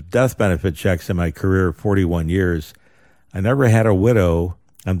lots of death benefit checks in my career of 41 years. I never had a widow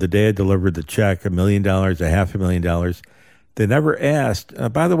on the day I delivered the check, $1 million, $500,000. They never asked,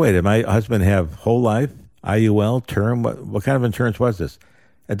 by the way, did my husband have whole life, IUL, term? What kind of insurance was this?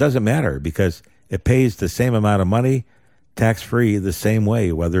 It doesn't matter because it pays the same amount of money, tax-free, the same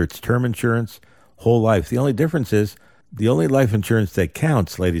way, whether it's term insurance, whole life. The only difference is the only life insurance that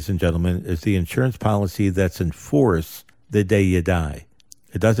counts, ladies and gentlemen, is the insurance policy that's in force the day you die.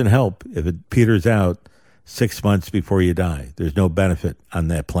 It doesn't help if it peters out 6 months before you die. There's no benefit on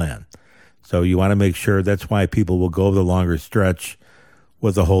that plan. So you want to make sure. That's why people will go the longer stretch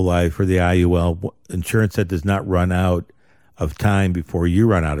with the whole life or the IUL, insurance that does not run out of time before you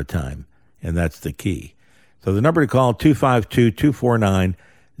run out of time. And that's the key. So the number to call,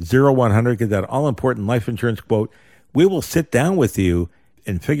 252-249-0100. Get that all-important life insurance quote. We will sit down with you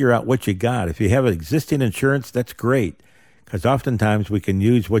and figure out what you got. If you have existing insurance, that's great, because oftentimes we can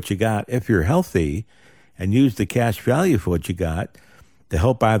use what you got if you're healthy and use the cash value for what you got to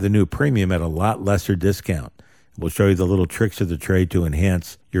help buy the new premium at a lot lesser discount. We'll show you the little tricks of the trade to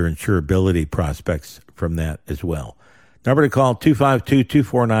enhance your insurability prospects from that as well. Number to call,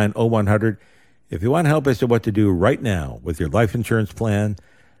 252-249-0100. If you want help as to what to do right now with your life insurance plan,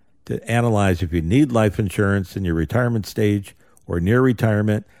 to analyze if you need life insurance in your retirement stage or near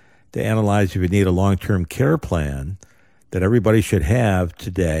retirement, to analyze if you need a long-term care plan that everybody should have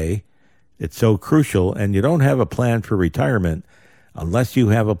today. It's so crucial, and you don't have a plan for retirement unless you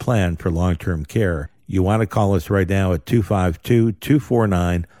have a plan for long-term care. You want to call us right now at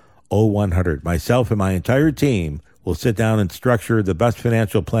 252-249-0100. Myself and my entire team will sit down and structure the best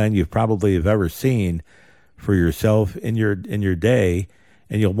financial plan you probably have ever seen for yourself in your day,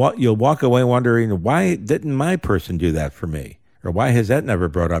 and you'll walk away wondering, why didn't my person do that for me? Or why has that never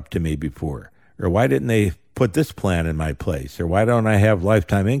brought up to me before? Or why didn't they put this plan in my place? Or why don't I have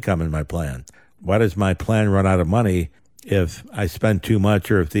lifetime income in my plan? Why does my plan run out of money if I spend too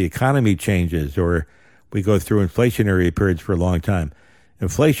much, or if the economy changes, or we go through inflationary periods for a long time?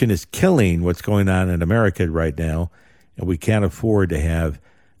 Inflation is killing what's going on in America right now, and we can't afford to have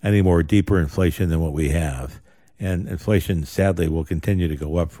any more deeper inflation than what we have. And inflation, sadly, will continue to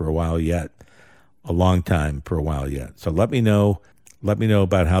go up for a while yet. a long time for a while yet. So let me know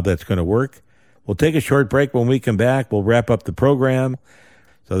about how that's going to work. We'll take a short break. When we come back, we'll wrap up the program.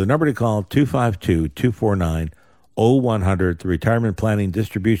 So the number to call, 252-249-0100, the Retirement Planning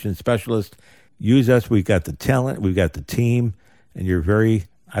Distribution Specialist. Use us. We've got the talent. We've got the team. And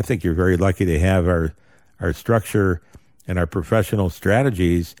I think you're very lucky to have our structure and our professional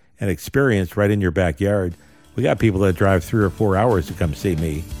strategies and experience right in your backyard. We got people that drive 3 or 4 hours to come see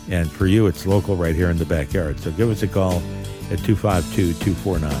me. And for you, it's local right here in the backyard. So give us a call at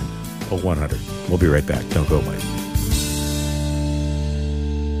 252-249-0100. We'll be right back. Don't go away.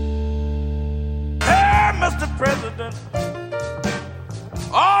 Hey, Mr. President,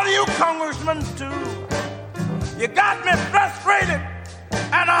 all you congressmen too, you got me frustrated,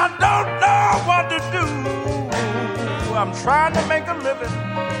 and I don't know what to do. I'm trying to make a living.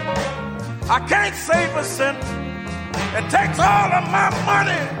 I can't save a cent. It takes all of my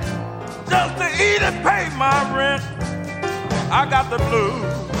money just to eat and pay my rent. I got the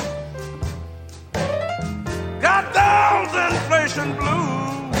blues. Got those inflation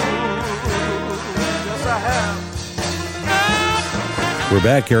blues. Yes, I have. We're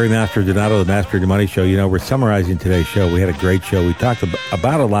back. Gary Master Donato, the Master of Your Money Show. You know, we're summarizing today's show. We had a great show. We talked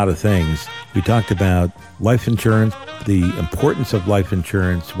about a lot of things. We talked about life insurance, the importance of life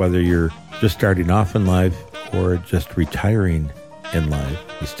insurance, whether you're just starting off in life or just retiring in life.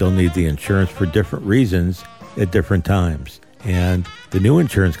 You still need the insurance for different reasons at different times. And the new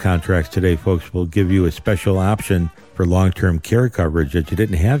insurance contracts today, folks, will give you a special option for long-term care coverage that you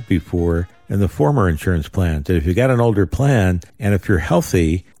didn't have before in the former insurance plans. And if you got an older plan, and if you're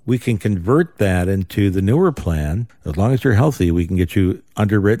healthy, we can convert that into the newer plan. As long as you're healthy, we can get you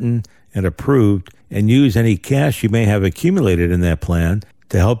underwritten and approved and use any cash you may have accumulated in that plan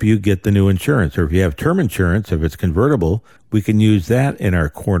to help you get the new insurance. Or if you have term insurance, if it's convertible, we can use that in our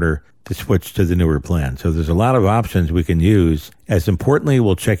corner to switch to the newer plan. So there's a lot of options we can use. As importantly,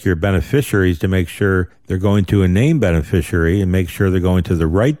 we'll check your beneficiaries to make sure they're going to a named beneficiary and make sure they're going to the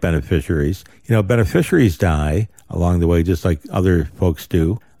right beneficiaries. You know, beneficiaries die along the way, just like other folks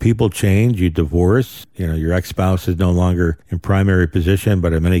do. People change, you divorce, you know, your ex-spouse is no longer in primary position,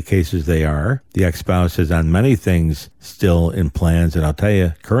 but in many cases they are. The ex-spouse is on many things still in plans, and I'll tell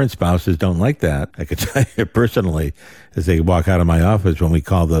you, current spouses don't like that. I could tell you personally, as they walk out of my office when we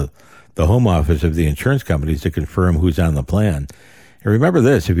call the home office of the insurance companies to confirm who's on the plan. And remember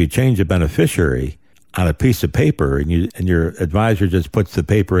this, if you change a beneficiary on a piece of paper and your advisor just puts the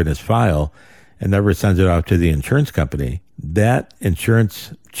paper in his file and never sends it off to the insurance company, that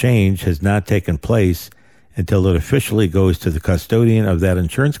insurance change has not taken place until it officially goes to the custodian of that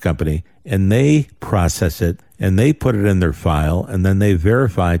insurance company, and they process it and they put it in their file, and then they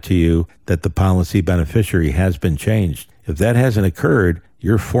verify to you that the policy beneficiary has been changed. If that hasn't occurred,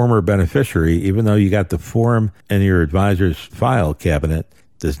 your former beneficiary, even though you got the form in your advisor's file cabinet,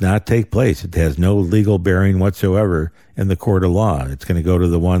 does not take place. It has no legal bearing whatsoever in the court of law. It's going to go to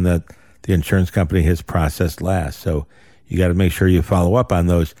the one that the insurance company has processed last. So you got to make sure you follow up on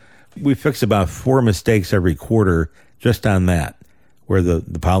those. We fix about 4 mistakes every quarter just on that, where the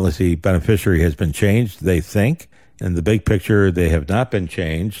policy beneficiary has been changed, they think. In the big picture, they have not been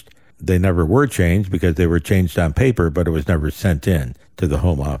changed. They never were changed because they were changed on paper, but it was never sent in to the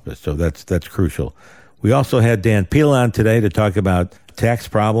home office. So that's crucial. We also had Dan Pilla on today to talk about tax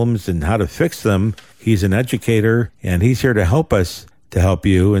problems and how to fix them. He's an educator, and he's here to help us, to help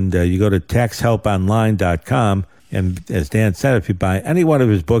you. And you go to taxhelponline.com. And as Dan said, if you buy any one of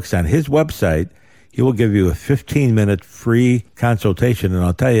his books on his website, he will give you a 15-minute free consultation. And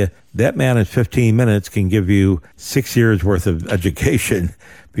I'll tell you, that man in 15 minutes can give you 6 years worth of education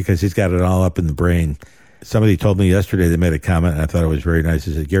because he's got it all up in the brain. Somebody told me yesterday, they made a comment, and I thought it was very nice.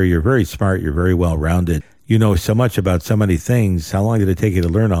 They said, Gary, you're very smart. You're very well-rounded. You know so much about so many things. How long did it take you to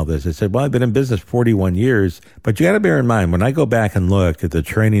learn all this? I said, well, I've been in business 41 years. But you got to bear in mind, when I go back and look at the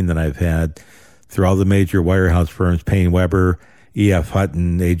training that I've had through all the major wirehouse firms, Payne Weber, E.F.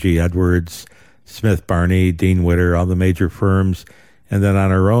 Hutton, A.G. Edwards, Smith Barney, Dean Witter, all the major firms, and then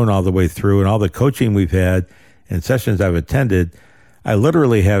on our own all the way through, and all the coaching we've had and sessions I've attended, I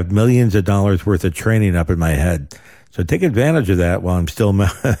literally have millions of dollars worth of training up in my head. So take advantage of that while I'm still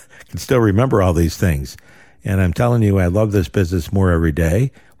can still remember all these things. And I'm telling you, I love this business more every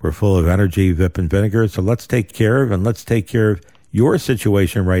day. We're full of energy, Vip, and vinegar. So let's take care of your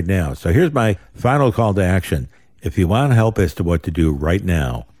situation right now. So here's my final call to action. If you want help as to what to do right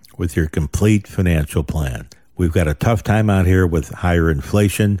now with your complete financial plan, we've got a tough time out here with higher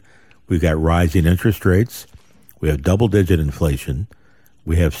inflation. We've got rising interest rates. We have double-digit inflation.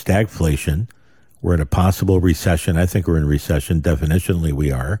 We have stagflation. We're in a possible recession. I think we're in recession. Definitionally,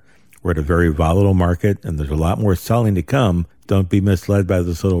 we are. We're at a very volatile market, and there's a lot more selling to come. Don't be misled by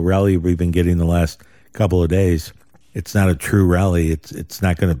this little rally we've been getting the last couple of days. It's not a true rally. It's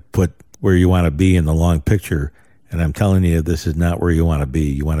not going to put where you want to be in the long picture. And I'm telling you, this is not where you want to be.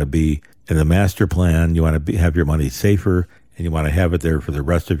 You want to be in the master plan. You want to have your money safer, and you want to have it there for the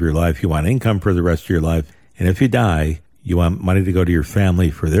rest of your life. You want income for the rest of your life. And if you die, you want money to go to your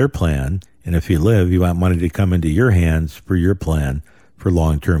family for their plan. And if you live, you want money to come into your hands for your plan for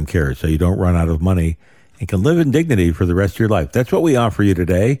long-term care, so you don't run out of money and can live in dignity for the rest of your life. That's what we offer you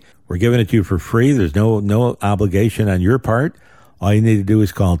today. We're giving it to you for free. There's no obligation on your part. All you need to do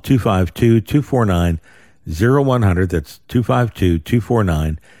is call 252-249-0100. That's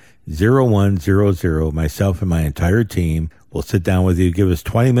 252-249-0100. Myself and my entire team will sit down with you. Give us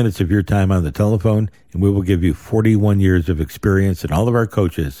 20 minutes of your time on the telephone, and we will give you 41 years of experience and all of our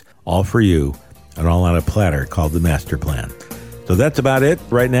coaches, all for you, and all on a platter called the Master Plan. So that's about it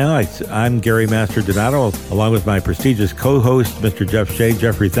right now. I'm Gary Master Donato, along with my prestigious co-host, Mr. Jeff Shea.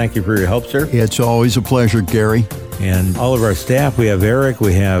 Jeffrey, thank you for your help, sir. It's always a pleasure, Gary. And all of our staff, we have Eric,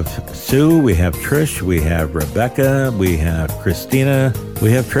 we have Sue, we have Trish, we have Rebecca, we have Christina,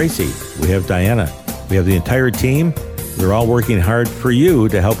 we have Tracy, we have Diana. We have the entire team. We're all working hard for you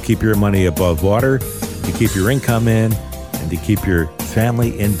to help keep your money above water, to keep your income in, and to keep your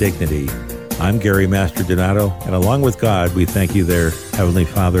family in dignity. I'm Gary Master Donato, and along with God, we thank you there, Heavenly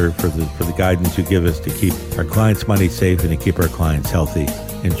Father, for the guidance you give us to keep our clients' money safe and to keep our clients healthy.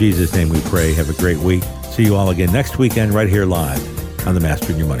 In Jesus' name we pray. Have a great week. See you all again next weekend right here live on the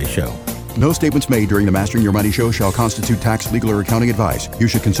Mastering Your Money Show. No statements made during the Mastering Your Money Show shall constitute tax, legal, or accounting advice. You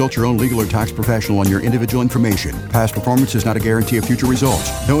should consult your own legal or tax professional on your individual information. Past performance is not a guarantee of future results.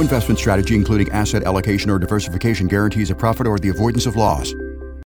 No investment strategy, including asset allocation or diversification, guarantees a profit or the avoidance of loss.